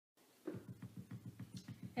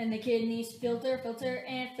And the kidneys filter, filter,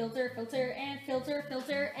 and filter, filter, and filter,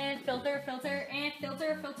 filter, and filter, filter, and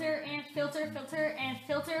filter, filter, and filter, filter, and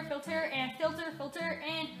filter, filter, and filter, filter,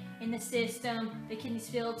 and in the system, the kidneys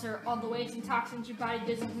filter all the waste and toxins your body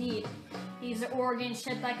doesn't need. These are organs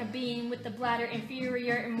shaped like a bean with the bladder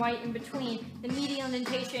inferior and white in between. The medial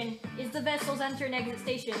indentation is the vessel's enter and exit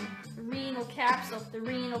station. The renal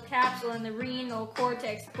capsule and the renal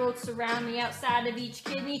cortex both surround the outside of each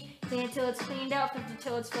kidney. Clean until it's cleaned out, filter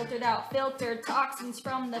till it's filtered out. Filter toxins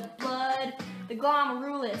from the blood. The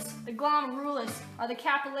glomerulus are the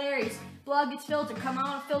capillaries. Blood gets filtered, come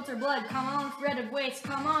on, filter blood, come on, rid of waste,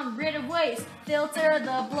 come on, rid of waste. Filter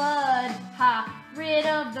the blood, ha, rid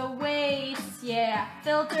of the waste, yeah.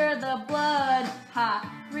 Filter the blood, ha,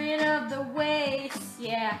 rid of the waste,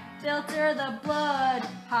 yeah. Filter the blood,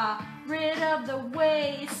 ha, rid of the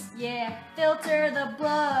waste, yeah. Filter the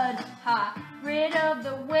blood, ha, rid of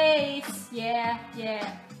the waste, yeah,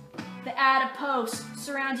 yeah. The adipose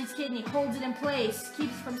surrounds each kidney, holds it in place,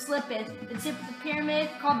 keeps it from slipping. The tip of the pyramid,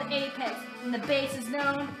 called the apex, and the base is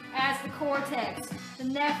known as the cortex. The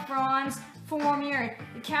nephrons form urine.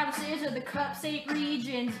 The calyces are the cup-shaped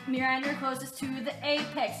regions, meander closest to the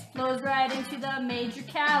apex, flows right into the major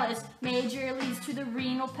callus. Major leads to the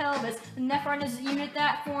renal pelvis. The nephron is the unit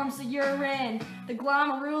that forms the urine. The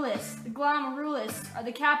glomerulus are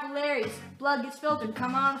the capillaries. Blood gets filtered,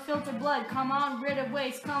 come on, filter blood, come on, rid of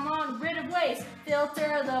waste, come on, rid of waste.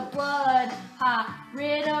 Filter the blood, ha,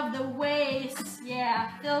 rid of the waste,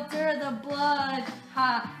 yeah. Filter the blood,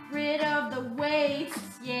 ha, rid of the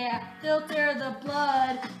waste, yeah. Filter the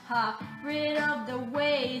blood, ha, rid of the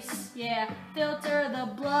waste, yeah. Filter the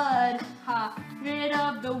blood, ha, rid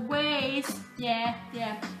of the waste, yeah,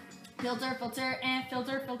 yeah. Filter, filter, and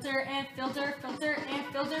filter, filter, and filter, filter, and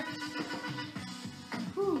filter.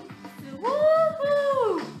 Woo,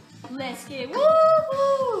 woo-hoo! Let's get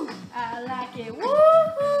woo-hoo! I like it,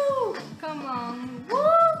 woo-hoo! Come on,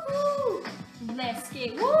 woo-hoo! Let's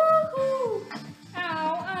get woo-hoo! Ow,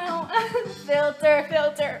 ow, filter,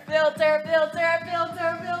 filter, filter, filter, filter,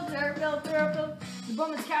 filter, filter, filter. The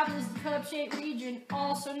Bowman's capillary is the cup-shaped region,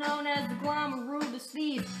 also known as the glomerulus.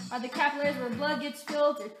 These are the capillaries where blood gets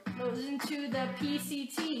filtered, flows into the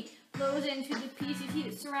PCT,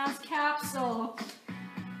 that surrounds capsule.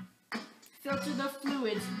 Filter the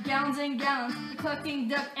fluids, gallons and gallons. The collecting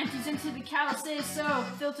duct empties into the calyces, so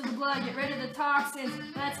filter the blood, get rid of the toxins.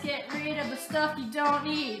 Let's get rid of the stuff you don't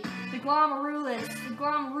need. The glomerulus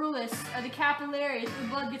are the capillaries. The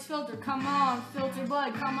blood gets filtered, come on, filter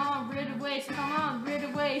blood, come on, rid of waste, come on, rid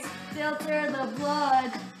of waste. Filter the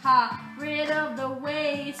blood, ha, rid of the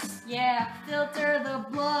waste, yeah. Filter the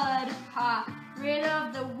blood, ha, rid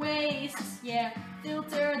of the waste, yeah.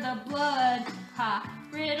 Filter the blood, ha,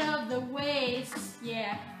 rid of the waste,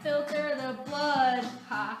 yeah. Filter the blood,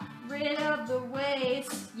 ha, rid of the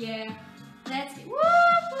waste, yeah. Let's get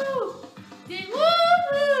woo-hoo! Get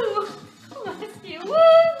woo-hoo! Let's get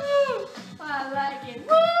woo-hoo! I like it,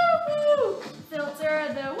 woo-hoo!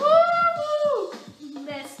 Filter the woo-hoo!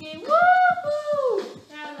 Let's get woo-hoo!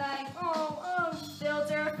 I like, oh,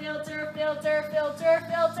 filter, filter, filter, filter,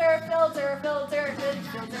 filter, filter, filter,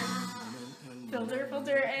 filter. Filter,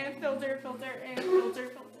 filter, and filter, filter, and filter,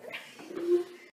 filter.